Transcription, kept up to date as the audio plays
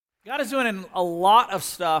God is doing a lot of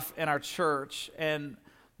stuff in our church, and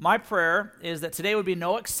my prayer is that today would be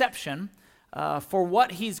no exception for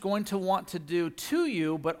what he's going to want to do to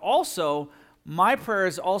you, but also my prayer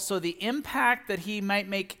is also the impact that he might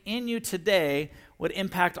make in you today would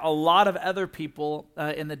impact a lot of other people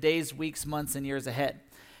in the days, weeks, months, and years ahead.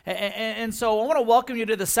 And so I want to welcome you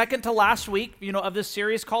to the second to last week, of this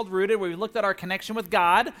series called Rooted, where we looked at our connection with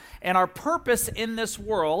God and our purpose in this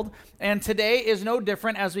world. And today is no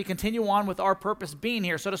different as we continue on with our purpose being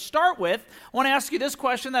here. So to start with, I want to ask you this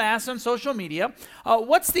question that I asked on social media.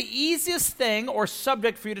 What's the easiest thing or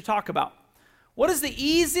subject for you to talk about? What is the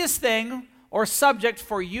easiest thing or subject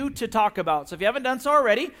for you to talk about? So if you haven't done so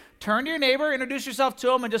already, turn to your neighbor, introduce yourself to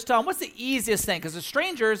them, and just tell them, what's the easiest thing? Because as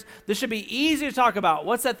strangers, this should be easy to talk about.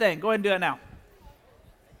 What's that thing? Go ahead and do it now.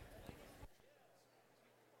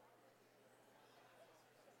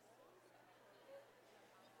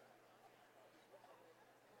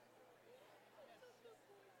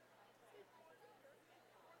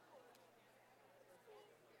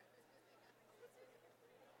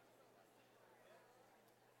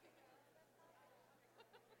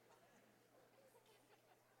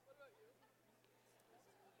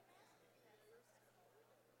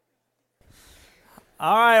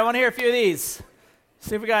 All right, I want to hear a few of these.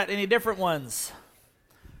 See if we got any different ones.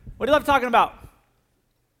 What do you love talking about?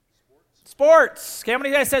 Sports. Okay, how many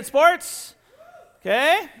of you guys said sports?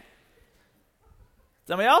 Okay.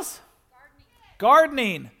 Somebody else?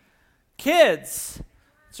 Gardening. Kids.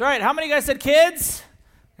 That's right. How many of you guys said kids?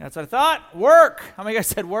 That's what I thought. Work. How many of you guys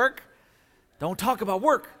said work? Don't talk about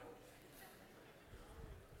work.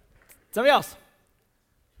 Somebody else?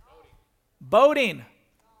 Boating.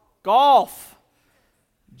 Golf.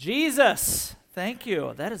 Jesus. Thank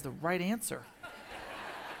you. That is the right answer.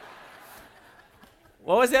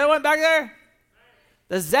 What was the other one back there?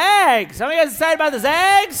 The Zags. How many of you guys excited about the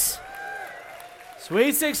Zags?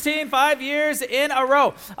 Sweet 16, 5 years in a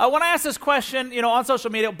row. When I asked this question, on social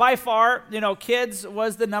media, by far, kids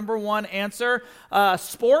was the number one answer.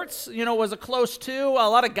 Sports, was a close two. A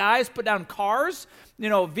lot of guys put down cars,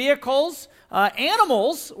 vehicles.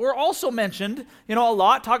 Animals were also mentioned, a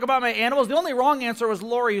lot. Talk about my animals. The only wrong answer was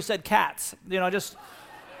Lori, who said cats.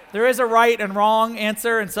 There is a right and wrong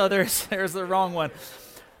answer, and so there's the wrong one.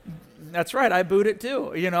 That's right. I booed it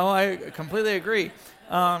too. I completely agree.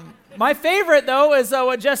 My favorite, though, is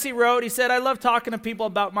what Jesse wrote. He said, I love talking to people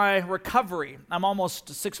about my recovery. I'm almost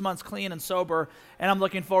 6 months clean and sober, and I'm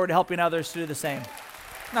looking forward to helping others to do the same.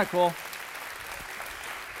 Isn't that cool?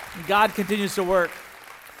 God continues to work.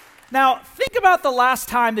 Now, think about the last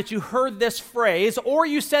time that you heard this phrase, or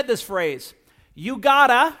you said this phrase. You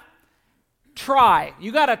gotta try.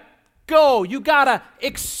 You gotta go. You gotta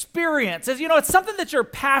experience. It's something that you're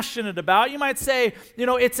passionate about. You might say,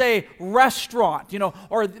 it's a restaurant,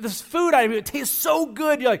 or this food item, it tastes so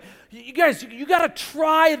good. You're like, you guys, you gotta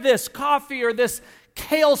try this coffee or this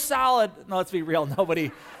kale salad. No, let's be real.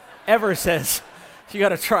 Nobody ever says, you got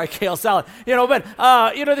to try kale salad, but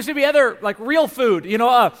there should be other, like, real food,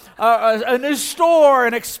 a new store,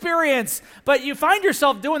 an experience, but you find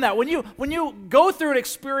yourself doing that. When you go through an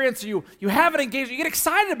experience, you have an engagement, you get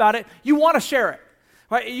excited about it, you want to share it,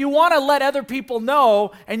 right? You want to let other people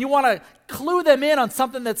know, and you want to clue them in on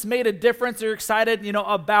something that's made a difference or you're excited,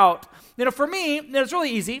 about. For me, it's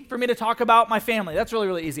really easy for me to talk about my family. That's really,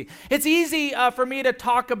 really easy. It's easy for me to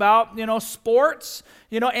talk about, sports,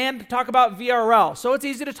 and to talk about VRL. So it's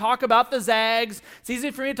easy to talk about the Zags. It's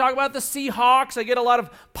easy for me to talk about the Seahawks. I get a lot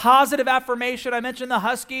of positive affirmation. I mentioned the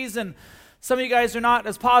Huskies, and some of you guys are not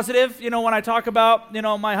as positive, when I talk about,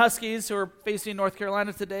 my Huskies who are facing North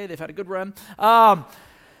Carolina today. They've had a good run. I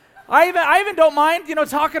even don't mind,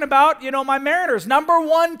 talking about, my Mariners, number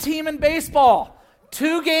one team in baseball.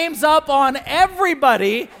 2 games up on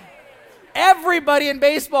everybody in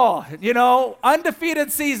baseball, undefeated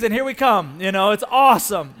season, here we come, it's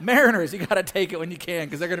awesome. Mariners, you got to take it when you can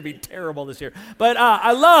because they're going to be terrible this year. But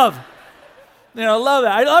I love it.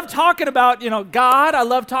 I love talking about, God. I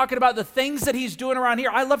love talking about the things that he's doing around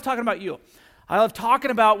here. I love talking about you. I love talking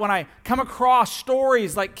about when I come across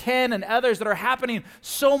stories like Ken and others that are happening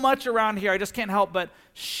so much around here. I just can't help but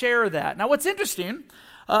share that. Now, what's interesting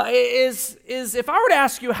is if I were to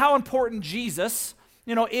ask you how important Jesus,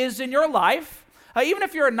 is in your life, even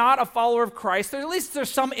if you're not a follower of Christ, at least there's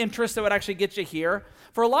some interest that would actually get you here.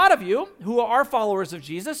 For a lot of you who are followers of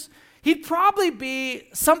Jesus, he'd probably be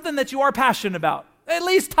something that you are passionate about, at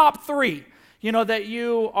least top 3, that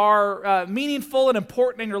you are meaningful and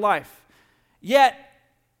important in your life. Yet,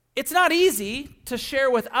 it's not easy to share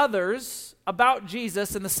with others about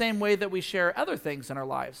Jesus in the same way that we share other things in our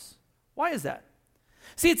lives. Why is that?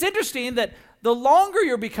 See, it's interesting that the longer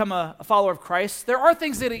you become a follower of Christ, there are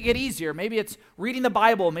things that get easier. Maybe it's reading the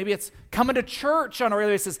Bible. Maybe it's coming to church on a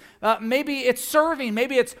regular basis. Maybe it's serving.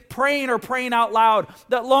 Maybe it's praying or praying out loud.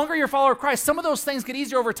 The longer you're a follower of Christ, some of those things get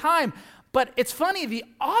easier over time. But it's funny, the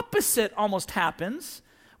opposite almost happens.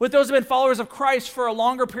 With those who have been followers of Christ for a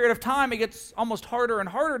longer period of time, it gets almost harder and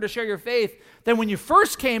harder to share your faith than when you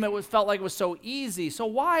first came. It felt like it was so easy. So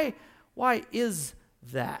why is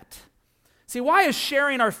that? See, why is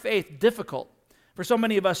sharing our faith difficult for so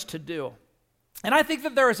many of us to do? And I think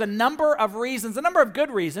that there is a number of reasons, a number of good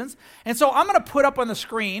reasons. And so I'm going to put up on the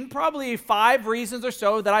screen probably 5 reasons or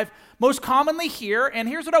so that I've most commonly hear. And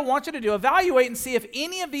here's what I want you to do. Evaluate and see if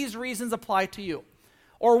any of these reasons apply to you,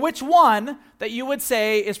 or which one that you would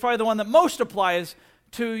say is probably the one that most applies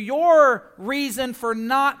to your reason for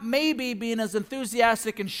not maybe being as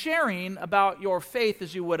enthusiastic and sharing about your faith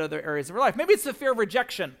as you would other areas of your life. Maybe it's the fear of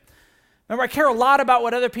rejection. Remember, I care a lot about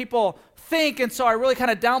what other people think, and so I really kind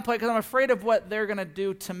of downplay it because I'm afraid of what they're going to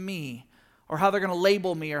do to me, or how they're going to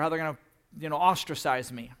label me, or how they're going to, ostracize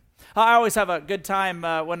me. I always have a good time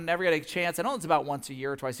whenever I get a chance. I know it's about once a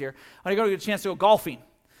year or twice a year. When I get a chance to go golfing.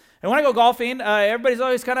 And when I go golfing, everybody's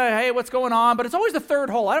always kind of, hey, what's going on? But it's always the third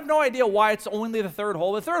hole. I have no idea why it's only the third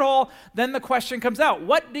hole. The third hole, then the question comes out,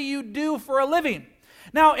 what do you do for a living?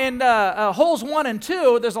 Now, in holes 1 and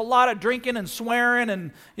 2, there's a lot of drinking and swearing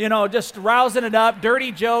and, just rousing it up,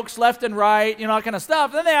 dirty jokes left and right, that kind of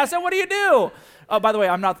stuff. And then they ask, what do you do? Oh, by the way,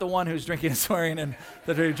 I'm not the one who's drinking and swearing and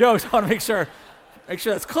the dirty jokes. I want to make sure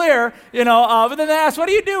that's clear, but then they ask, what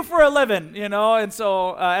do you do for a living, and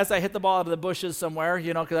so as I hit the ball out of the bushes somewhere,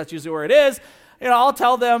 because that's usually where it is, I'll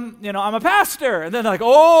tell them, I'm a pastor, and then they're like,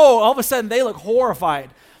 oh, all of a sudden they look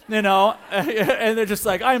horrified, and they're just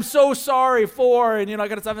like, I'm so sorry for, and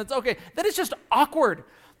kind of stuff, and it's okay. Then it's just awkward.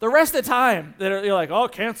 The rest of the time, you're like, oh,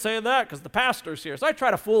 can't say that because the pastor's here. So I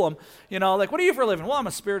try to fool them, like, what do you do for a living? Well, I'm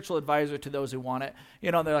a spiritual advisor to those who want it.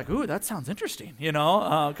 They're like, ooh, that sounds interesting,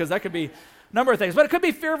 because that could be a number of things. But it could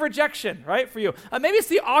be fear of rejection, right, for you. Maybe it's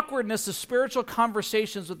the awkwardness of spiritual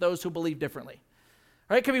conversations with those who believe differently.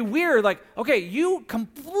 Right? It could be weird, like, okay, you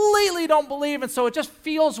completely don't believe, and so it just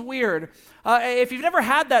feels weird. If you've never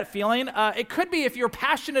had that feeling, it could be if you're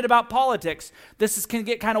passionate about politics, can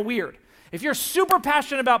get kind of weird. If you're super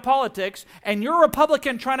passionate about politics and you're a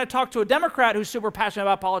Republican trying to talk to a Democrat who's super passionate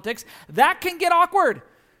about politics, that can get awkward.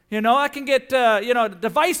 That can get,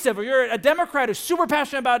 divisive. Or you're a Democrat who's super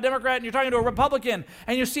passionate about a Democrat and you're talking to a Republican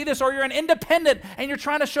and you see this, or you're an independent and you're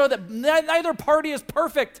trying to show that neither party is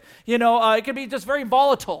perfect. It can be just very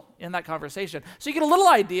volatile in that conversation. So you get a little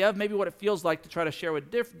idea of maybe what it feels like to try to share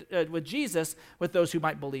with Jesus with those who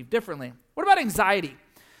might believe differently. What about anxiety?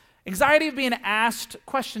 Anxiety of being asked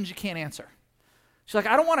questions you can't answer. She's like,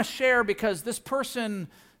 I don't want to share because this person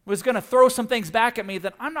was going to throw some things back at me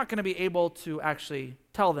that I'm not going to be able to actually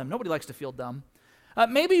tell them. Nobody likes to feel dumb.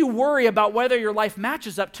 Maybe you worry about whether your life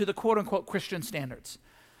matches up to the quote-unquote Christian standards.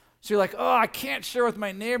 So you're like, oh, I can't share with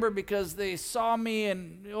my neighbor because they saw me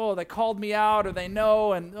and, they called me out, or they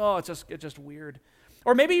know, and, it's just weird.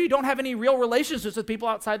 Or maybe you don't have any real relationships with people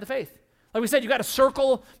outside the faith. Like we said, you got a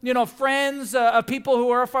circle, friends, of people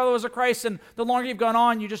who are followers of Christ, and the longer you've gone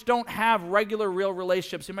on, you just don't have regular, real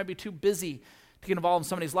relationships. You might be too busy to get involved in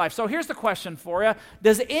somebody's life. So here's the question for you.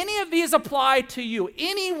 Does any of these apply to you?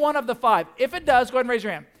 Any one of the 5? If it does, go ahead and raise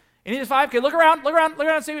your hand. Any of the 5? Okay, look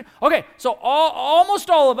around, see. Okay, so almost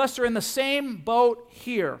all of us are in the same boat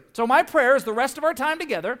here. So my prayer is the rest of our time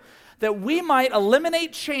together that we might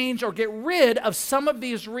eliminate, change, or get rid of some of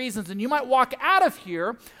these reasons. And you might walk out of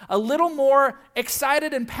here a little more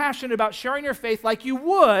excited and passionate about sharing your faith like you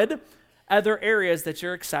would other areas that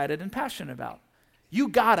you're excited and passionate about. You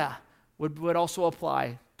gotta would also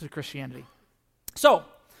apply to Christianity. So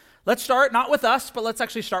let's start not with us, but let's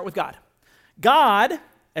actually start with God. God,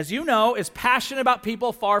 as you know, is passionate about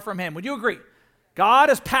people far from him. Would you agree?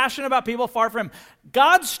 God is passionate about people far from him.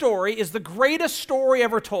 God's story is the greatest story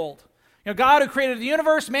ever told. God who created the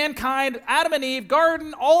universe, mankind, Adam and Eve,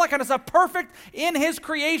 garden, all that kind of stuff, perfect in his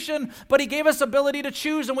creation, but he gave us ability to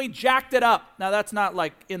choose and we jacked it up. Now that's not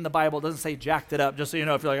like in the Bible, it doesn't say jacked it up, just so you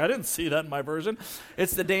know, if you're like, I didn't see that in my version.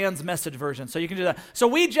 It's the Dan's Message version, so you can do that. So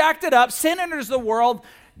we jacked it up, sin enters the world.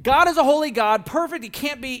 God is a holy God, perfect. He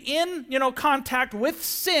can't be in, contact with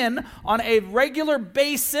sin on a regular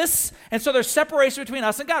basis. And so there's separation between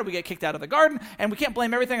us and God. We get kicked out of the garden, and we can't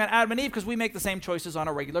blame everything on Adam and Eve because we make the same choices on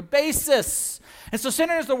a regular basis. And so sin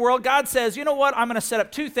enters the world. God says, you know what? I'm going to set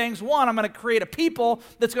up 2 things. One, I'm going to create a people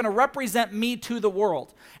that's going to represent me to the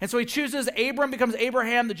world. And so he chooses Abram, becomes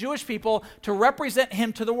Abraham, the Jewish people, to represent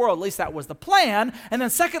him to the world. At least that was the plan. And then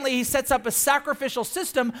secondly, he sets up a sacrificial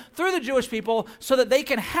system through the Jewish people so that they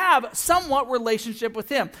can have somewhat relationship with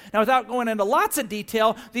him. Now, without going into lots of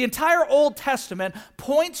detail, the entire Old Testament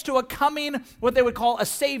points to a coming, what they would call a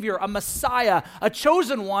savior, a Messiah, a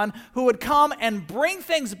chosen one who would come and bring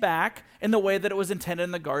things back in the way that it was intended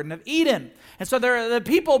in the Garden of Eden. And so the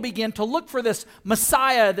people begin to look for this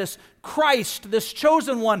Messiah, this Christ, this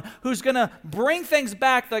chosen one who's going to bring things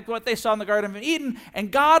back like what they saw in the Garden of Eden.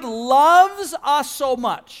 And God loves us so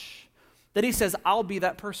much that he says, I'll be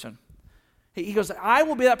that person. He goes, I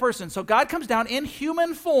will be that person. So God comes down in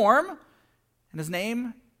human form, and his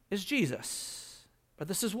name is Jesus. But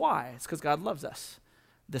this is why. It's because God loves us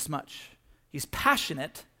this much. He's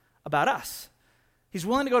passionate about us. He's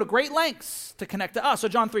willing to go to great lengths to connect to us. So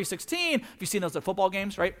John 3:16, if you've seen those at football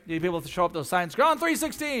games, right? You'd be able to show up those signs, John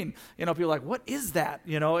 3:16. People are like, what is that?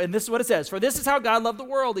 And this is what it says. For this is how God loved the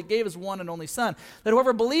world. He gave his one and only son, that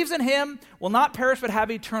whoever believes in him will not perish but have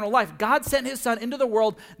eternal life. God sent his son into the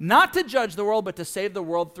world not to judge the world, but to save the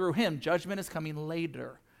world through him. Judgment is coming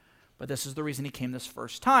later. But this is the reason he came this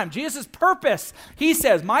first time. Jesus' purpose, he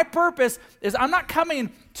says, my purpose is I'm not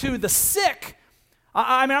coming to the sick.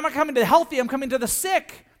 I'm not coming to the healthy, I'm coming to the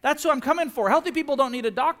sick. That's who I'm coming for. Healthy people don't need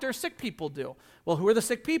a doctor, sick people do. Well, who are the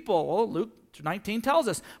sick people? Well, Luke 19 tells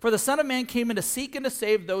us, for the Son of Man came in to seek and to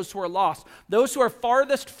save those who are lost, those who are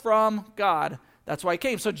farthest from God. That's why he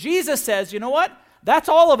came. So Jesus says, you know what? That's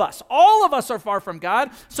all of us. All of us are far from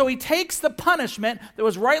God. So he takes the punishment that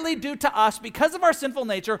was rightly due to us because of our sinful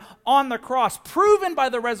nature on the cross, proven by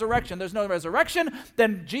the resurrection. There's no resurrection,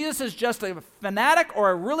 then Jesus is just a fanatic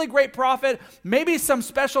or a really great prophet, maybe some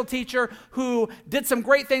special teacher who did some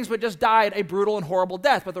great things but just died a brutal and horrible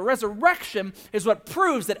death. But the resurrection is what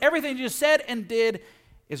proves that everything Jesus said and did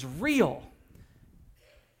is real,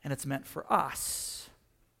 and it's meant for us.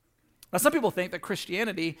 Now, some people think that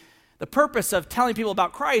Christianity, the purpose of telling people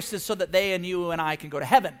about Christ is so that they and you and I can go to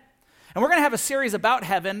heaven. And we're going to have a series about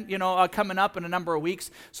heaven, coming up in a number of weeks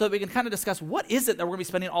so that we can kind of discuss what is it that we're going to be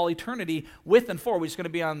spending all eternity with and for. We're just going to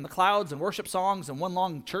be on the clouds and worship songs and one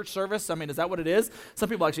long church service. I mean, is that what it is? Some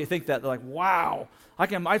people actually think that. They're like, wow,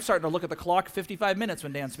 I'm starting to look at the clock 55 minutes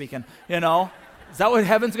when Dan's speaking, Is that what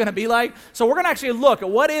heaven's going to be like? So we're going to actually look at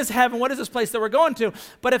what is heaven, what is this place that we're going to.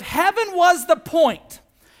 But if heaven was the point,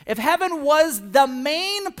 if heaven was the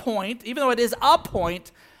main point, even though it is a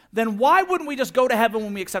point, then why wouldn't we just go to heaven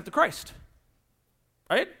when we accept Christ?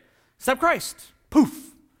 Right? Accept Christ.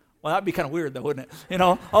 Poof. Well, that'd be kind of weird though, wouldn't it?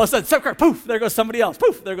 All of a sudden, accept Christ. Poof, there goes somebody else.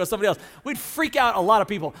 Poof, there goes somebody else. We'd freak out a lot of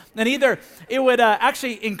people. And either it would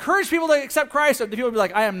actually encourage people to accept Christ, or the people would be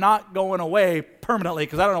like, I am not going away permanently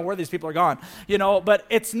because I don't know where these people are gone. But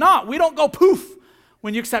it's not. We don't go poof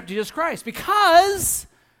when you accept Jesus Christ, because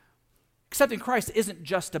accepting Christ isn't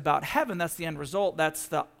just about heaven. That's the end result. That's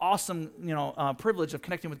the awesome, privilege of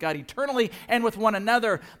connecting with God eternally and with one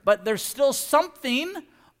another. But there's still something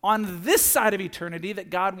on this side of eternity that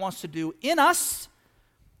God wants to do in us,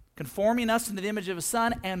 conforming us into the image of his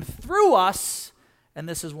Son, and through us. And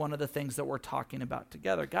this is one of the things that we're talking about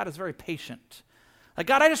together. God is very patient. Like,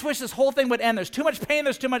 God, I just wish this whole thing would end. There's too much pain.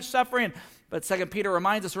 There's too much suffering. But 2 Peter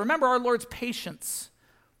reminds us, remember our Lord's patience,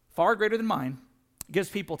 far greater than mine, gives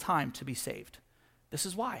people time to be saved. This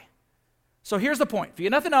is why. So here's the point. If you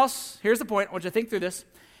get nothing else, here's the point. I want you to think through this.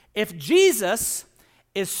 If Jesus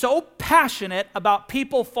is so passionate about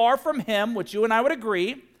people far from him, which you and I would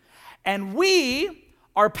agree, and we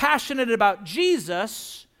are passionate about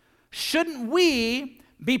Jesus, shouldn't we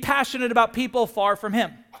be passionate about people far from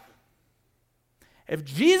him? If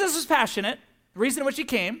Jesus is passionate, the reason in which he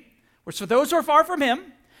came was for those who are far from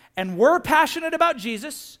him, and we're passionate about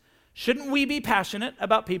Jesus, shouldn't we be passionate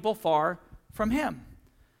about people far from him?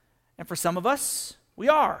 And for some of us, we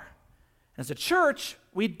are. As a church,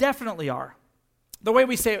 we definitely are. The way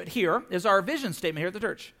we say it here is our vision statement here at the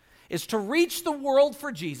church, is to reach the world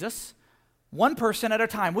for Jesus, one person at a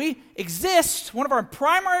time. We exist, one of our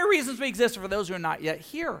primary reasons we exist are for those who are not yet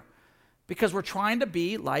here, because we're trying to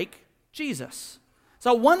be like Jesus.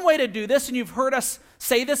 So one way to do this, and you've heard us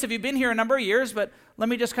say this if you've been here a number of years, but let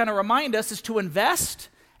me just kind of remind us, is to invest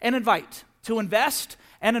and invite. To invest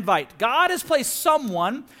and invite. God has placed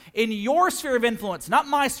someone in your sphere of influence, not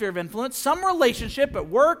my sphere of influence, some relationship at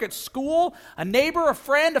work, at school, a neighbor, a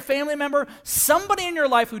friend, a family member, somebody in your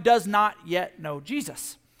life who does not yet know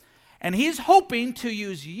Jesus. And he's hoping to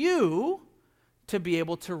use you to be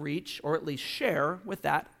able to reach or at least share with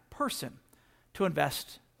that person, to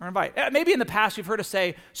invest or invite. Maybe in the past you've heard us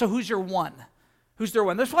say, so who's your one? Who's their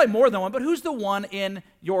one? There's probably more than one, but who's the one in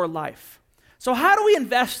your life? So how do we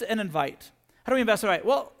invest and invite? How do we invest and invite?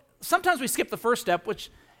 Well, sometimes we skip the first step,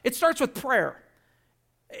 which it starts with prayer.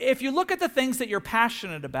 If you look at the things that you're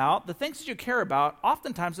passionate about, the things that you care about,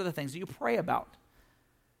 oftentimes are the things that you pray about.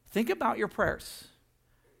 think about your prayers.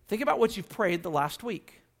 Think about what you've prayed the last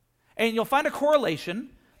week. And you'll find a correlation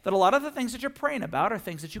that a lot of the things that you're praying about are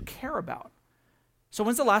things that you care about. So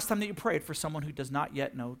when's the last time that you prayed for someone who does not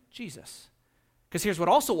yet know Jesus? Because here's what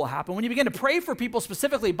also will happen. When you begin to pray for people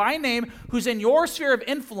specifically by name who's in your sphere of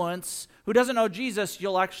influence, who doesn't know Jesus,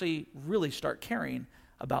 you'll actually really start caring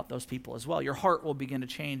about those people as well. Your heart will begin to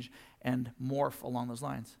change and morph along those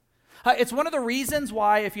lines. It's one of the reasons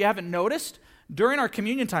why, if you haven't noticed, during our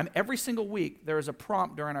communion time, every single week, there is a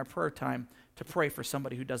prompt during our prayer time to pray for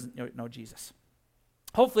somebody who doesn't know Jesus.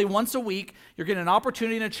 Hopefully, once a week, you're getting an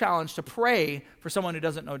opportunity and a challenge to pray for someone who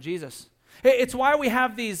doesn't know Jesus. It's why we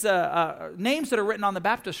have these names that are written on the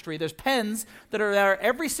baptistry. There's pens that are there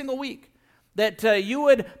every single week that you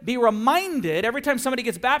would be reminded every time somebody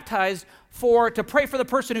gets baptized to pray for the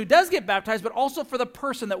person who does get baptized, but also for the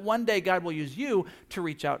person that one day God will use you to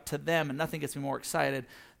reach out to them. And nothing gets me more excited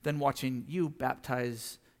than watching you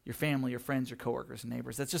baptize your family, your friends, your coworkers, and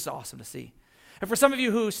neighbors. That's just awesome to see. And for some of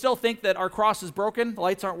you who still think that our cross is broken, the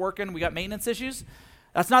lights aren't working, we got maintenance issues,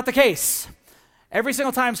 that's not the case. Every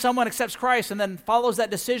single time someone accepts Christ and then follows that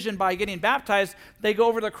decision by getting baptized, they go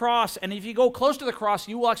over to the cross. And if you go close to the cross,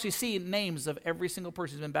 you will actually see names of every single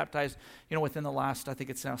person who's been baptized, within the last, I think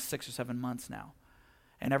it's now 6 or 7 months now.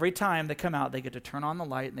 And every time they come out, they get to turn on the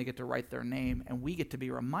light and they get to write their name. And we get to be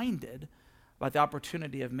reminded about the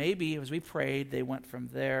opportunity of maybe as we prayed, they went from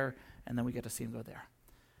there and then we get to see them go there.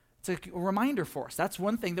 It's a reminder for us. That's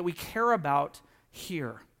one thing that we care about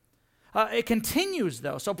here. It continues,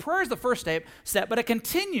 though. So prayer is the first step, but it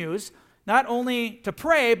continues not only to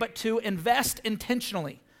pray, but to invest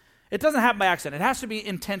intentionally. It doesn't happen by accident. It has to be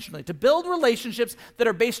intentionally. To build relationships that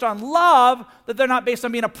are based on love, that they're not based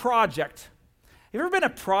on being a project. Have you ever been a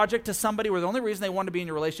project to somebody where the only reason they wanted to be in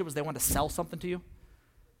your relationship was they wanted to sell something to you?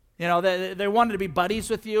 They wanted to be buddies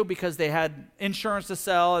with you because they had insurance to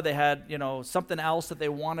sell, or they had, something else that they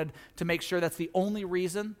wanted to make sure that's the only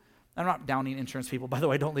reason. I'm not downing insurance people. By the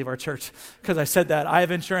way, don't leave our church because I said that. I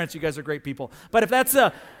have insurance. You guys are great people. But if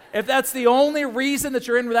that's the only reason that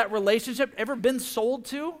you're in that relationship, ever been sold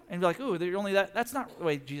to? And you're like, ooh, you're only that. That's not the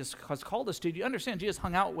way Jesus has called us to. You understand, Jesus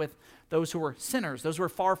hung out with those who were sinners, those who were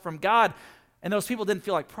far from God. And those people didn't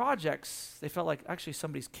feel like projects. They felt like, actually,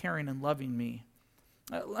 somebody's caring and loving me.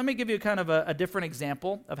 Let me give you kind of a different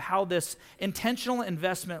example of how this intentional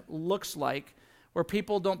investment looks like, where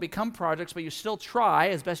people don't become projects, but you still try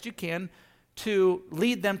as best you can to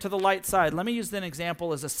lead them to the light side. Let me use an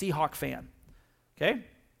example as a Seahawk fan, okay?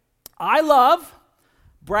 I love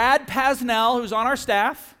Brad Pasnell, who's on our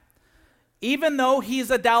staff, even though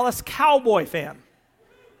he's a Dallas Cowboy fan,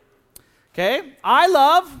 okay? I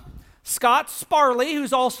love Scott Sparley,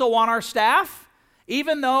 who's also on our staff,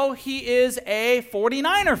 even though he is a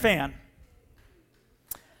 49er fan.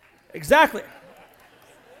 Exactly.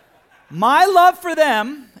 My love for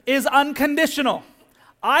them is unconditional.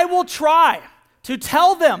 I will try to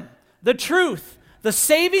tell them the truth, the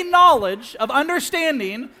saving knowledge of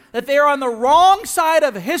understanding that they are on the wrong side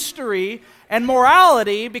of history and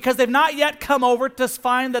morality because they've not yet come over to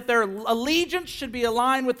find that their allegiance should be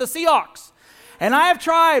aligned with the Seahawks. And I have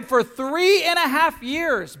tried for 3.5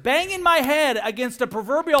 years, banging my head against a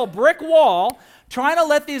proverbial brick wall, trying to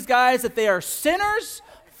let these guys that they are sinners,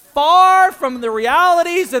 far from the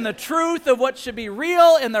realities and the truth of what should be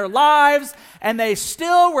real in their lives, and they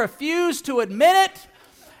still refuse to admit it.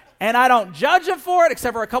 And I don't judge them for it,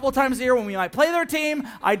 except for a couple of times a year when we might play their team.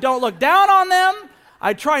 I don't look down on them.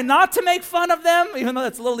 I try not to make fun of them, even though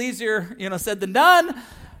it's a little easier, said than done.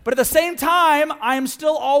 But at the same time, I am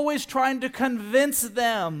still always trying to convince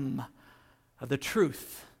them of the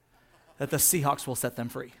truth that the Seahawks will set them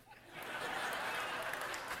free.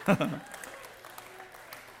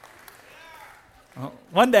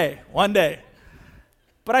 One day.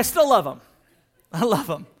 But I still love them. I love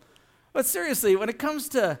them. But seriously, when it comes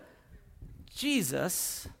to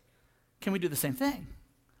Jesus, can we do the same thing?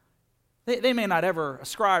 They may not ever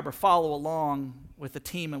ascribe or follow along with the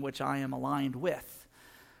team in which I am aligned with,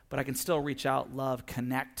 but I can still reach out, love,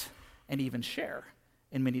 connect, and even share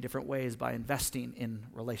in many different ways by investing in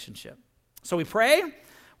relationship. So we pray,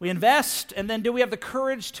 we invest, and then do we have the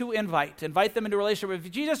courage to invite them into a relationship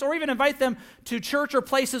with Jesus, or even invite them to church or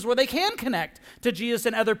places where they can connect to Jesus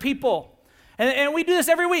and other people. And we do this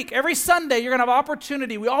every week. Every Sunday, you're going to have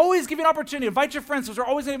opportunity. We always give you an opportunity. Invite your friends, because we're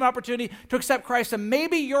always going to give you an opportunity to accept Christ. And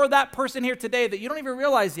maybe you're that person here today that you don't even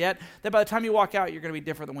realize yet that by the time you walk out, you're going to be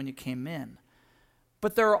different than when you came in.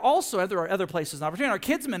 But there are also other places and opportunity. Our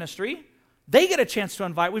kids ministry, they get a chance to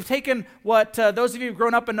invite. We've taken what those of you who've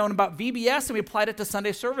grown up and known about VBS, and we applied it to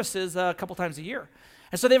Sunday services a couple times a year.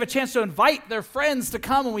 And so they have a chance to invite their friends to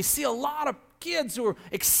come, and we see a lot of kids who are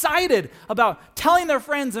excited about telling their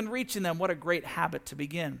friends and reaching them. What a great habit to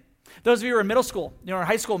begin. Those of you who are in middle school, or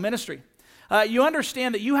high school ministry, you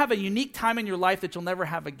understand that you have a unique time in your life that you'll never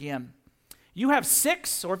have again. You have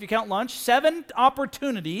 6, or if you count lunch, 7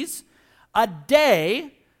 opportunities a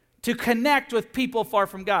day to connect with people far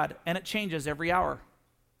from God, and it changes every hour.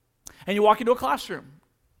 And you walk into a classroom.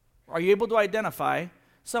 Are you able to identify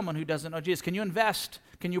someone who doesn't know Jesus? Can you invest?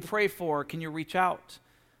 Can you pray for? Can you reach out?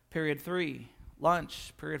 Period 3,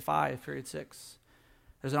 lunch. Period 5, period 6.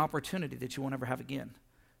 There's an opportunity that you won't ever have again,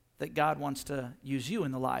 that God wants to use you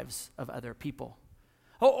in the lives of other people.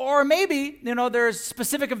 Or maybe, there's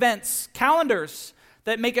specific events, calendars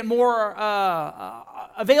that make it more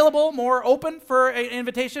available, more open for an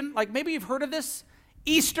invitation. Like maybe you've heard of this.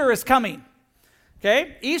 Easter is coming.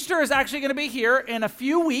 Okay? Easter is actually going to be here in a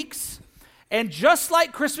few weeks. And just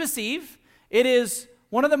like Christmas Eve, it is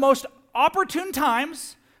one of the most opportune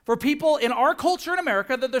times for people in our culture in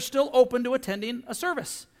America that they're still open to attending a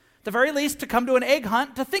service. At the very least, to come to an egg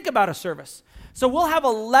hunt to think about a service. So we'll have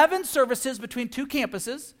 11 services between 2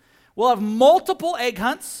 campuses. We'll have multiple egg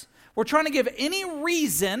hunts. We're trying to give any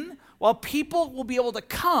reason while people will be able to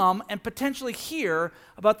come and potentially hear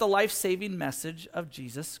about the life-saving message of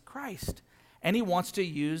Jesus Christ. And he wants to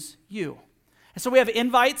use you. And so we have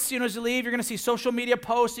invites, as you leave, you're going to see social media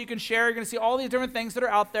posts you can share. You're going to see all these different things that are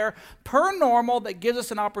out there per normal that gives us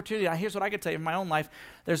an opportunity. Now, here's what I can tell you in my own life.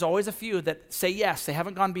 There's always a few that say yes. They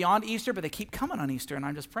haven't gone beyond Easter, but they keep coming on Easter. And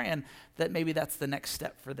I'm just praying that maybe that's the next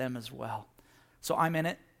step for them as well. So I'm in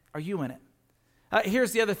it. Are you in it?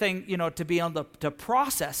 Here's the other thing, to be able to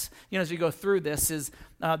process, as you go through this is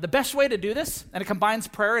the best way to do this, and it combines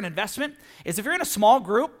prayer and investment, is if you're in a small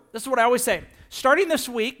group, this is what I always say. Starting this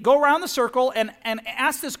week, go around the circle and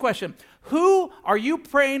ask this question. Who are you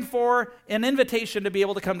praying for an invitation to be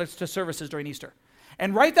able to come to services during Easter?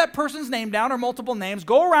 And write that person's name down or multiple names.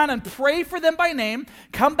 Go around and pray for them by name.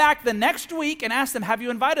 Come back the next week and ask them, have you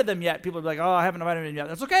invited them yet? People will be like, oh, I haven't invited them yet.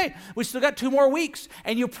 That's okay. We still got 2 more weeks.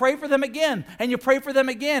 And you pray for them again. And you pray for them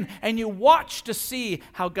again. And you watch to see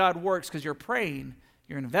how God works because you're praying.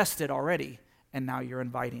 You're invested already. And now you're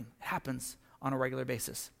inviting. It happens on a regular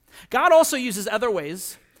basis. God also uses other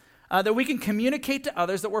ways that we can communicate to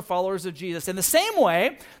others that we're followers of Jesus in the same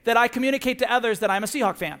way that I communicate to others that I'm a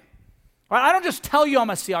Seahawk fan. I don't just tell you I'm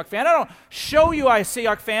a Seahawk fan. I don't show you I'm a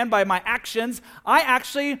Seahawk fan by my actions. I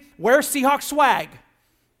actually wear Seahawk swag,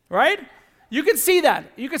 right? You can see that.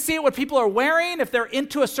 You can see it what people are wearing, if they're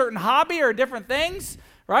into a certain hobby or different things,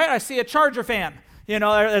 right? I see a Charger fan.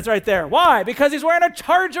 That's right there. Why? Because he's wearing a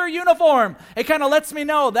Charger uniform. It kind of lets me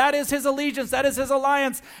know that is his allegiance, that is his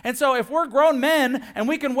alliance. And so if we're grown men and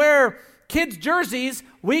we can wear kids' jerseys,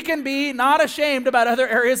 we can be not ashamed about other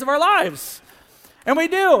areas of our lives. And we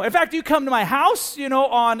do. In fact, you come to my house,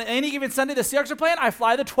 on any given Sunday the Seahawks are playing, I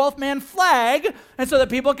fly the 12th man flag, and so that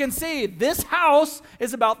people can see this house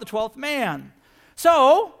is about the 12th man.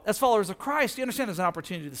 So, as followers of Christ, you understand there's an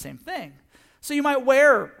opportunity to do the same thing. So you might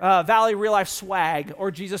wear Valley Real Life swag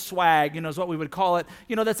or Jesus swag, is what we would call it,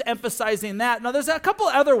 that's emphasizing that. Now, there's a couple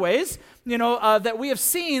other ways, that we have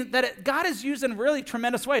seen that God is used in really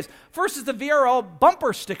tremendous ways. First is the VRL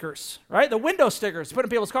bumper stickers, right? The window stickers put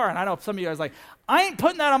in people's car. And I know some of you guys are like, I ain't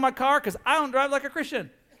putting that on my car because I don't drive like a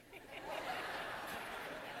Christian.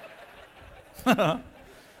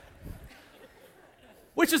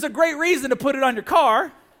 Which is a great reason to put it on your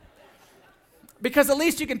car. Because at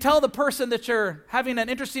least you can tell the person that you're having an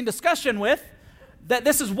interesting discussion with that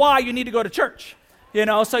this is why you need to go to church.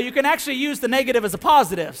 So you can actually use the negative as a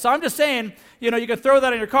positive. So I'm just saying, you can throw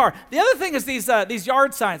that in your car. The other thing is these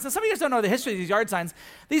yard signs. Now, some of you guys don't know the history of these yard signs.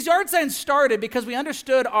 These yard signs started because we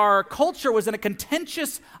understood our culture was in a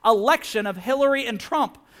contentious election of Hillary and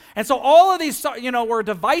Trump. And so all of these, were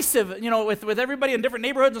divisive, with everybody in different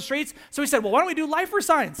neighborhoods and streets. So we said, well, why don't we do lifer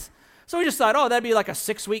signs? So we just thought, that'd be like a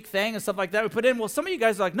 6-week thing and stuff like that. We put in, well, some of you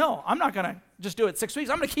guys are like, no, I'm not going to just do it 6 weeks.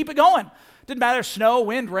 I'm going to keep it going. Didn't matter, snow,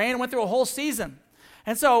 wind, rain, went through a whole season.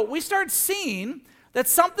 And so we started seeing that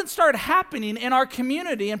something started happening in our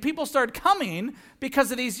community and people started coming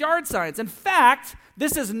because of these yard signs. In fact,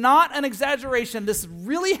 this is not an exaggeration. This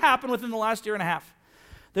really happened within the last year and a half.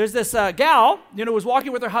 There's this gal, who was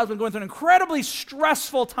walking with her husband going through an incredibly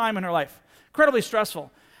stressful time in her life. Incredibly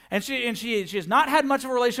stressful. And she has not had much of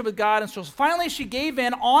a relationship with God. And so finally she gave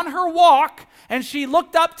in on her walk and she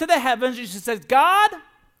looked up to the heavens and she says, God,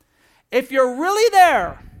 if you're really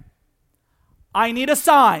there, I need a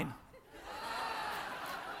sign.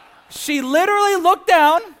 She literally looked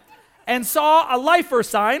down and saw a lifer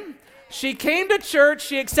sign. She came to church,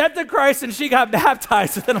 she accepted Christ, and she got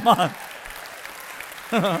baptized within a month.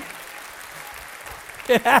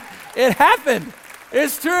 Yeah. It happened.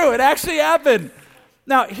 It's true. It actually happened.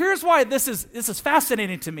 Now, here's why this is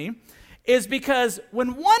fascinating to me, is because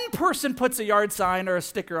when one person puts a yard sign or a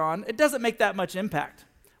sticker on, it doesn't make that much impact.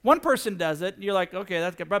 One person does it, you're like, okay,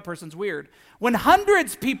 that person's weird. When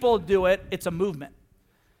hundreds of people do it, it's a movement.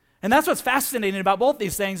 And that's what's fascinating about both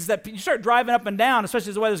these things, is that you start driving up and down, especially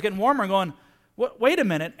as the weather's getting warmer, and going, wait a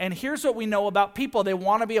minute, and here's what we know about people. They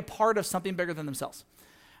want to be a part of something bigger than themselves.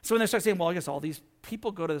 So when they start saying, well, I guess all these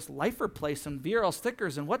people go to this lifer place and VRL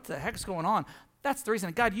stickers, and what the heck's going on? That's the reason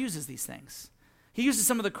that God uses these things. He uses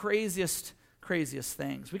some of the craziest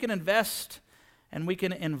things. We can invest and we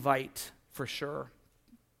can invite for sure.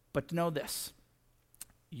 But know this,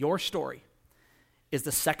 your story is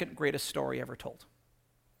the second greatest story ever told.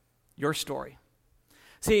 Your story.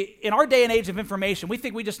 See, in our day and age of information, we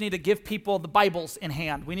think we just need to give people the Bibles in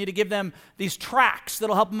hand. We need to give them these tracts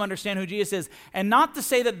that'll help them understand who Jesus is. And not to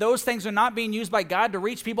say that those things are not being used by God to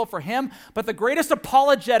reach people for him, but the greatest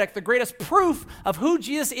apologetic, the greatest proof of who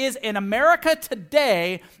Jesus is in America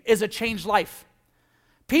today is a changed life.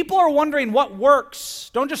 People are wondering what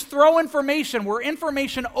works. Don't just throw information. We're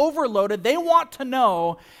information overloaded. They want to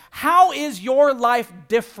know, how is your life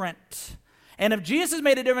different? And if Jesus has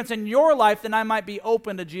made a difference in your life, then I might be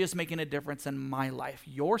open to Jesus making a difference in my life.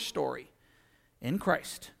 Your story in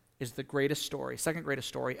Christ is the greatest story, second greatest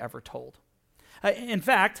story ever told. In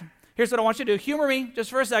fact, here's what I want you to do. Humor me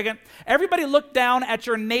just for a second. Everybody look down at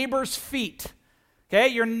your neighbor's feet. Okay,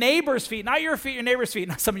 your neighbor's feet, not your feet, your neighbor's feet.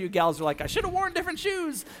 Now, some of you gals are like, I should have worn different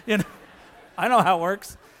shoes. You know, I know how it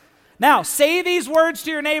works. Now, say these words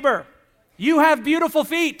to your neighbor. You have beautiful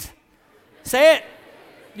feet. Say it.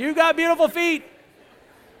 You got beautiful feet.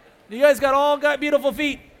 You guys all got beautiful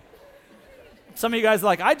feet. Some of you guys are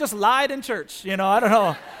like, I just lied in church. You know, I don't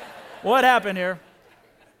know what happened here.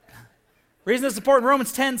 Reason this is important,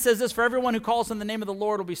 Romans 10 says this, for everyone who calls on the name of the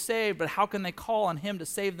Lord will be saved, but how can they call on him to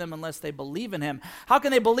save them unless they believe in him? How can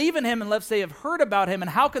they believe in him unless they have heard about him? And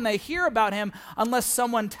how can they hear about him unless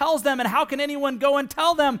someone tells them? And how can anyone go and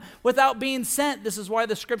tell them without being sent? This is why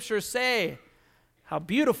the scriptures say, how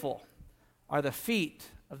beautiful are the feet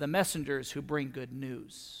of the messengers who bring good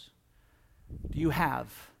news. Do you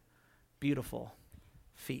have beautiful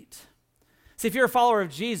feet? See, if you're a follower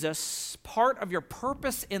of Jesus, part of your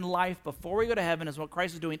purpose in life before we go to heaven is what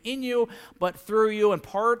Christ is doing in you, but through you. And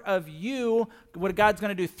part of you, what God's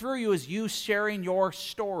going to do through you, is you sharing your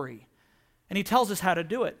story. And he tells us how to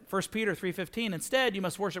do it. 1 Peter 3:15, instead, you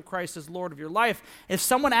must worship Christ as Lord of your life. If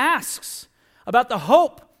someone asks about the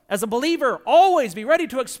hope as a believer, always be ready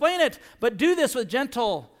to explain it, but do this with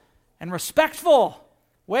gentle and respectful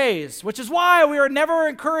ways, which is why we would never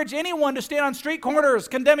encourage anyone to stand on street corners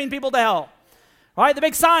condemning people to hell. Right? The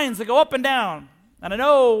big signs that go up and down. And I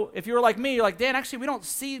know if you were like me, you're like, Dan, actually, we don't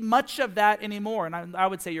see much of that anymore. And I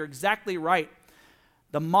would say you're exactly right.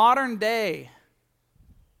 The modern day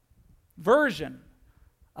version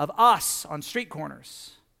of us on street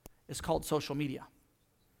corners is called social media.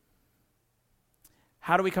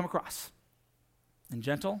 How do we come across? In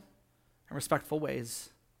gentle and respectful ways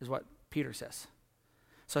is what Peter says.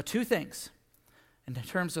 So two things. In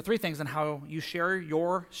terms of three things on how you share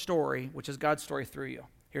your story, which is God's story through you.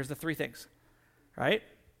 Here's the three things, right?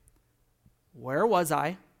 Where was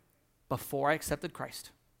I before I accepted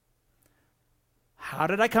Christ? How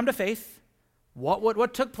did I come to faith?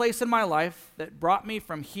 What took place in my life that brought me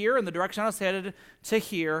from here in the direction I was headed to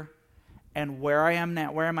here, and where I am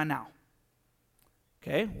now? Where am I now?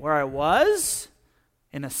 Okay, where I was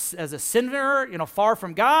as a sinner, far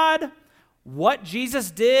from God, what Jesus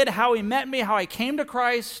did, how he met me, how I came to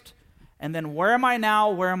Christ, and then where am I now,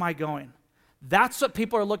 where am I going? That's what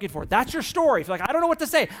people are looking for. That's your story. If you're like, I don't know what to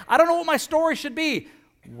say. I don't know what my story should be.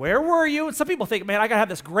 Where were you? And some people think, man, I got to have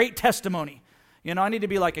this great testimony. I need to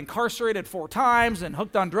be like incarcerated 4 times and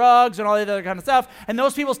hooked on drugs and all that other kind of stuff. And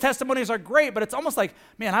those people's testimonies are great, but it's almost like,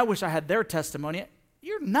 man, I wish I had their testimony.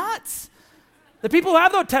 You're nuts. The people who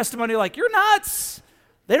have that testimony are like, you're nuts.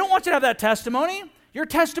 They don't want you to have that testimony. Your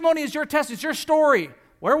testimony is your testimony. It's your story.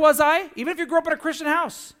 Where was I? Even if you grew up in a Christian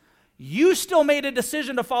house, you still made a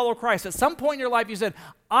decision to follow Christ. At some point in your life, you said,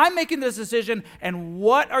 I'm making this decision, and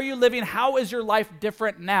what are you living? How is your life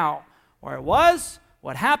different now? Where I was,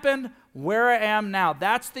 what happened, where I am now.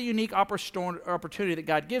 That's the unique opportunity that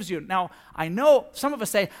God gives you. Now, I know some of us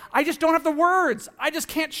say, I just don't have the words. I just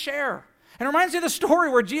can't share. And it reminds me of the story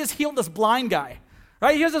where Jesus healed this blind guy.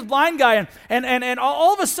 Right? Here's this blind guy, and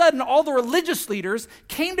all of a sudden, all the religious leaders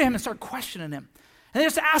came to him and started questioning him. And they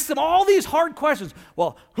just asked him all these hard questions.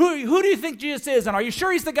 Well, who do you think Jesus is? And are you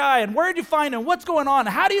sure he's the guy? And where did you find him? What's going on?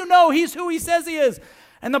 How do you know he's who he says he is?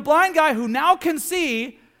 And the blind guy, who now can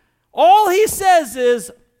see, all he says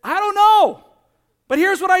is, I don't know. But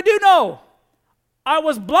here's what I do know. I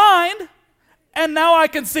was blind, and now I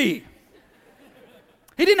can see.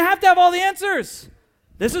 He didn't have to have all the answers.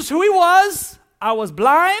 This is who he was. I was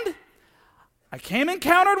blind. I came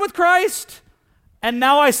encountered with Christ, and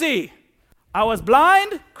now I see. I was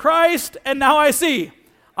blind, Christ, and now I see.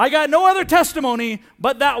 I got no other testimony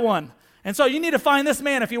but that one. And so you need to find this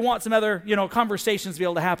man if you want some other, conversations to be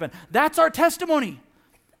able to happen. That's our testimony.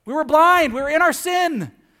 We were blind. We were in our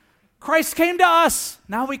sin. Christ came to us.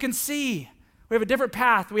 Now we can see. We have a different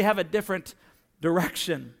path. We have a different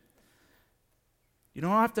direction. You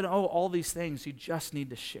don't have to know all these things. You just need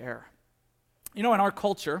to share. In our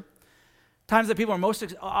culture, times that people are most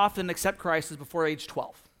often accept Christ is before age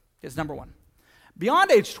 12. Is number one.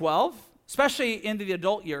 Beyond age 12, especially into the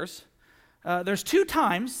adult years, there's 2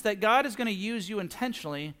 times that God is going to use you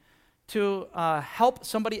intentionally to help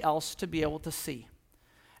somebody else to be able to see.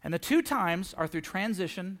 And the 2 times are through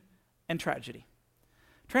transition and tragedy.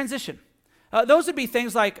 Transition. Those would be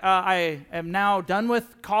things like I am now done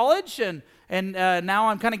with college and now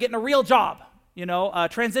I'm kind of getting a real job.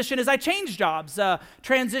 Transition is I changed jobs.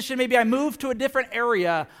 Transition, maybe I moved to a different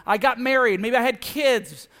area. I got married. Maybe I had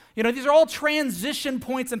kids. These are all transition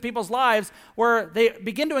points in people's lives where they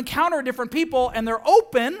begin to encounter different people and they're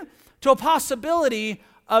open to a possibility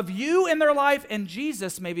of you in their life and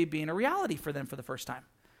Jesus maybe being a reality for them for the first time.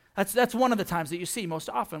 That's one of the times that you see most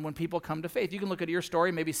often when people come to faith. You can look at your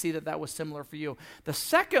story, maybe see that was similar for you. The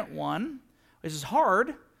second one, which is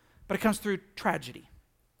hard, but it comes through tragedy.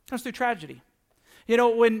 It comes through tragedy.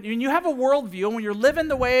 When you have a worldview and when you're living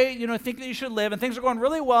the way, think that you should live and things are going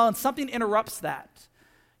really well and something interrupts that,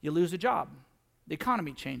 you lose a job. The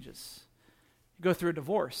economy changes. You go through a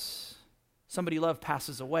divorce. Somebody you love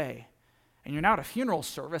passes away. And you're now at a funeral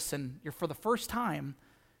service and you're for the first time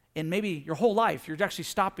in maybe your whole life, you're actually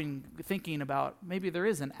stopping thinking about maybe there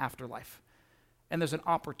is an afterlife. And there's an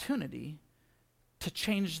opportunity to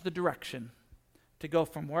change the direction, to go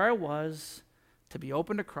from where I was to be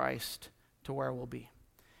open to Christ to where we'll be.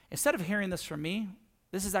 Instead of hearing this from me,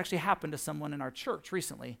 this has actually happened to someone in our church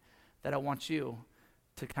recently that I want you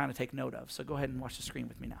to kind of take note of. So go ahead and watch the screen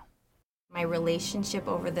with me now. My relationship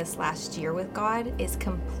over this last year with God is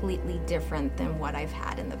completely different than what I've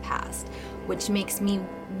had in the past, which makes me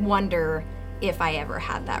wonder if I ever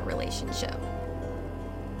had that relationship.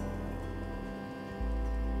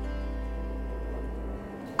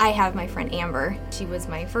 I have my friend Amber. She was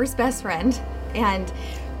my first best friend, and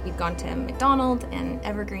we've gone to McDonald and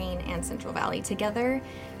Evergreen and Central Valley together,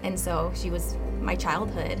 and so she was my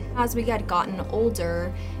childhood. As we had gotten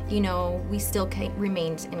older, we still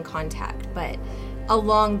remained in contact, but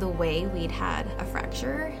along the way, we'd had a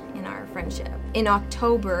fracture in our friendship. In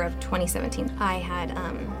October of 2017, I had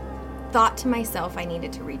thought to myself I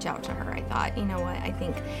needed to reach out to her. I thought,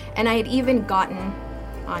 and I had even gotten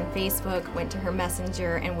on Facebook, went to her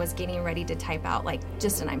messenger, and was getting ready to type out,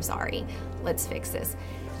 just an I'm sorry, let's fix this.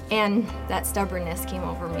 And that stubbornness came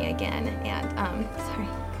over me again, and,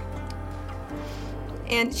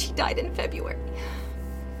 and she died in February.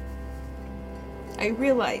 I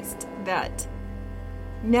realized that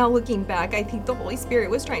now looking back, I think the Holy Spirit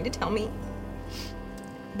was trying to tell me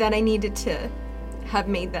that I needed to have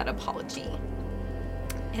made that apology.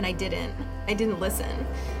 And I didn't listen.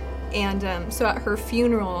 And so at her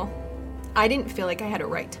funeral, I didn't feel like I had a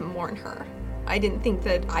right to mourn her. I didn't think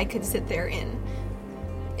that I could sit there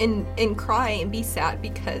and cry and be sad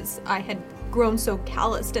because I had grown so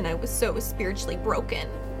calloused and I was so spiritually broken.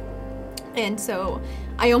 And so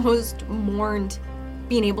I almost mourned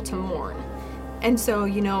being able to mourn. And so,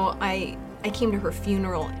 I came to her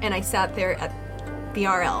funeral and I sat there at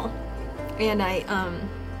VRL and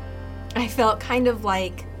I felt kind of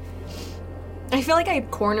like, I feel like I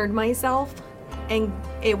had cornered myself, and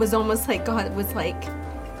it was almost like God was like,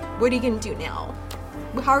 what are you going to do now?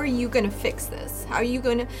 How are you going to fix this? How are you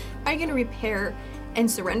going to repair and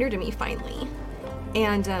surrender to me finally?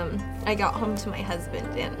 And I got home to my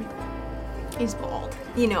husband and he's bald.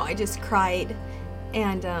 I just cried,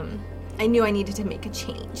 and I knew I needed to make a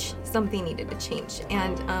change. Something needed to change.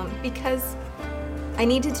 And because I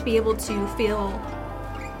needed to be able to feel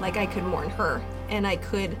like I could mourn her, and I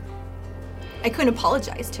couldn't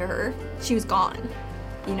apologize to her. She was gone.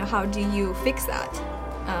 How do you fix that?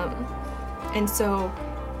 And so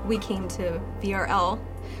we came to VRL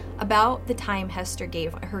about the time Hester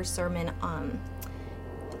gave her sermon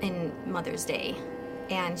in Mother's Day.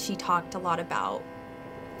 And she talked a lot about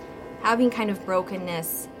having kind of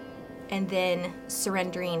brokenness and then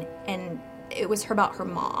surrendering. And it was about her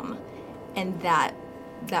mom. And that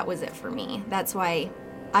was it for me. That's why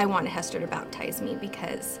I wanted Hester to baptize me,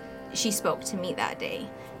 because she spoke to me that day.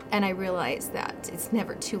 And I realized that it's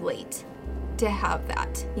never too late to have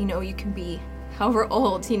that. You can be however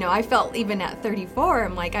old. I felt even at 34,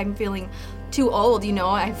 I'm like, I'm feeling too old.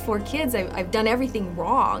 I have 4 kids. I've done everything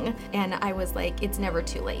wrong. And I was like, it's never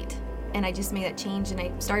too late. And I just made that change, and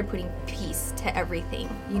I started putting peace to everything.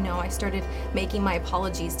 I started making my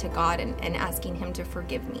apologies to God and asking him to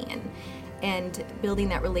forgive me and building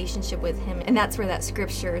that relationship with him. And that's where that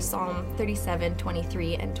scripture, Psalm 37,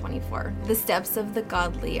 23, and 24. The steps of the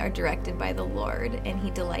godly are directed by the Lord, and he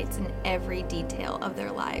delights in every detail of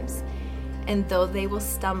their lives. And though they will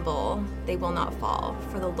stumble, they will not fall,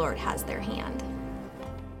 for the Lord has their hand.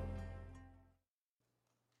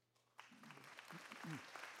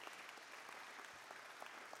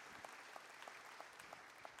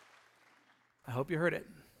 I hope you heard it.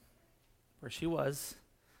 Where she was,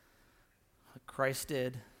 what Christ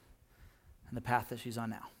did, and the path that she's on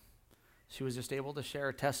now. She was just able to share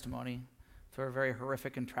a testimony through a very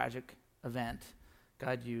horrific and tragic event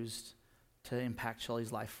God used to impact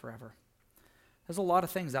Shelley's life forever. There's a lot of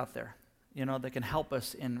things out there, that can help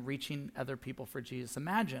us in reaching other people for Jesus.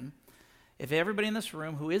 Imagine if everybody in this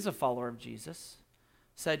room who is a follower of Jesus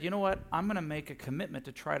said, you know what, I'm going to make a commitment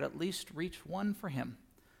to try to at least reach one for him.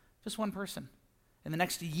 Just one person in the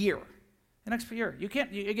next year. You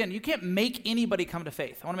can't make anybody come to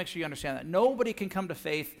faith. I want to make sure you understand that. Nobody can come to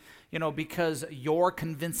faith, because you're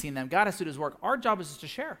convincing them. God has to do his work. Our job is to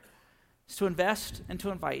share. It's to invest and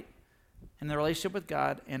to invite in the relationship with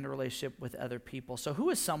God and the relationship with other people. So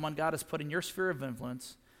who is someone God has put in your sphere of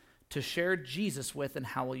influence to share Jesus with, and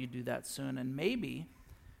how will you do that soon? And maybe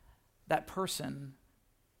that person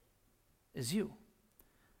is you.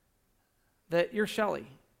 That you're Shelley.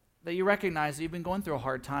 That you recognize that you've been going through a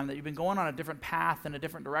hard time, that you've been going on a different path in a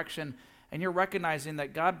different direction, and you're recognizing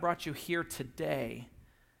that God brought you here today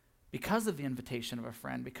because of the invitation of a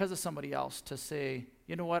friend, because of somebody else, to say,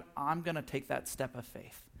 you know what, I'm going to take that step of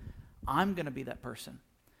faith. I'm going to be that person.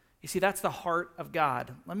 You see, that's the heart of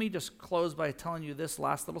God. Let me just close by telling you this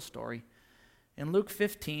last little story. In Luke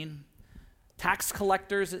 15, tax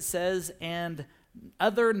collectors, it says, and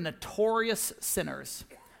other notorious sinners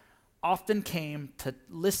often came to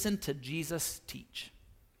listen to Jesus teach.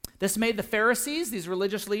 This made the Pharisees, these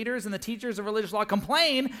religious leaders and the teachers of religious law,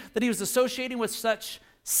 complain that he was associating with such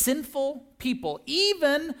sinful people,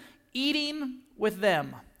 even eating with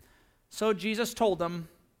them. So Jesus told them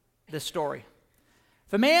this story.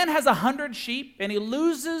 If a man has 100 sheep and he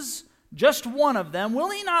loses just one of them, will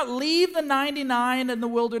he not leave the 99 in the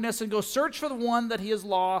wilderness and go search for the one that he has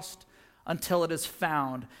lost until it is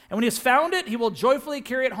found? And when he has found it, he will joyfully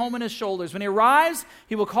carry it home on his shoulders. When he arrives,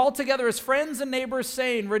 he will call together his friends and neighbors,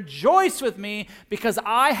 saying, rejoice with me, because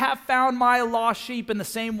I have found my lost sheep. In the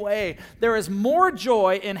same way, there is more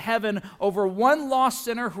joy in heaven over one lost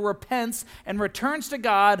sinner who repents and returns to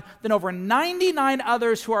God than over 99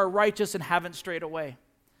 others who are righteous and haven't strayed away.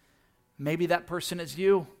 Maybe that person is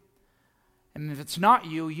you. And if it's not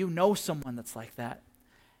you, you know someone that's like that.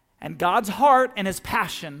 And God's heart and his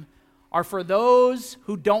passion are for those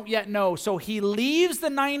who don't yet know. So he leaves the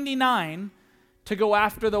 99 to go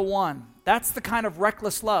after the one. That's the kind of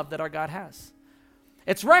reckless love that our God has.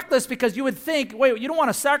 It's reckless because you would think, wait, you don't want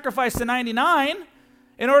to sacrifice the 99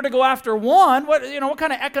 in order to go after one. What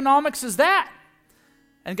kind of economics is that?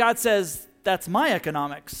 And God says, that's my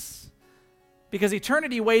economics. Because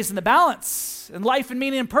eternity weighs in the balance, and life and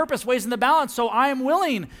meaning and purpose weighs in the balance. So I am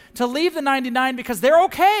willing to leave the 99 because they're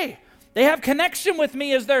okay. They have connection with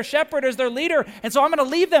me as their shepherd, as their leader, and so I'm going to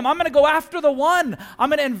leave them. I'm going to go after the one. I'm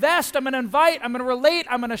going to invest. I'm going to invite. I'm going to relate.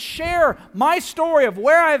 I'm going to share my story of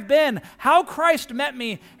where I've been, how Christ met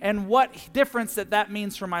me, and what difference that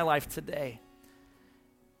means for my life today.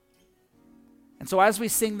 And so as we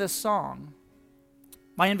sing this song,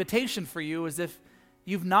 my invitation for you is, if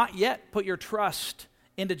you've not yet put your trust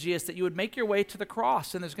into Jesus, that you would make your way to the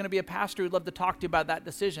cross, and there's going to be a pastor who'd love to talk to you about that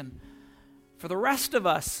decision. For the rest of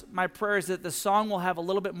us, my prayer is that the song will have a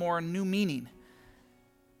little bit more new meaning.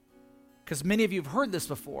 Because many of you have heard this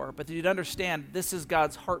before, but you'd understand this is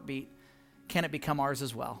God's heartbeat. Can it become ours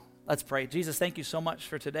as well? Let's pray. Jesus, thank you so much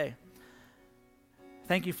for today.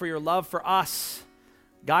 Thank you for your love for us.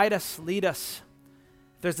 Guide us, lead us.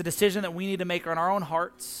 If there's a decision that we need to make on our own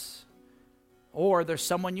hearts, or there's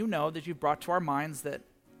someone you know that you've brought to our minds that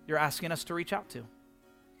you're asking us to reach out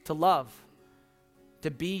to love,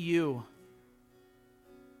 to be you.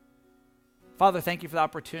 Father, thank you for the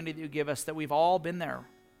opportunity that you give us, that we've all been there,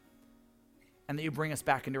 and that you bring us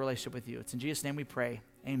back into relationship with you. It's in Jesus' name we pray.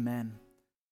 Amen.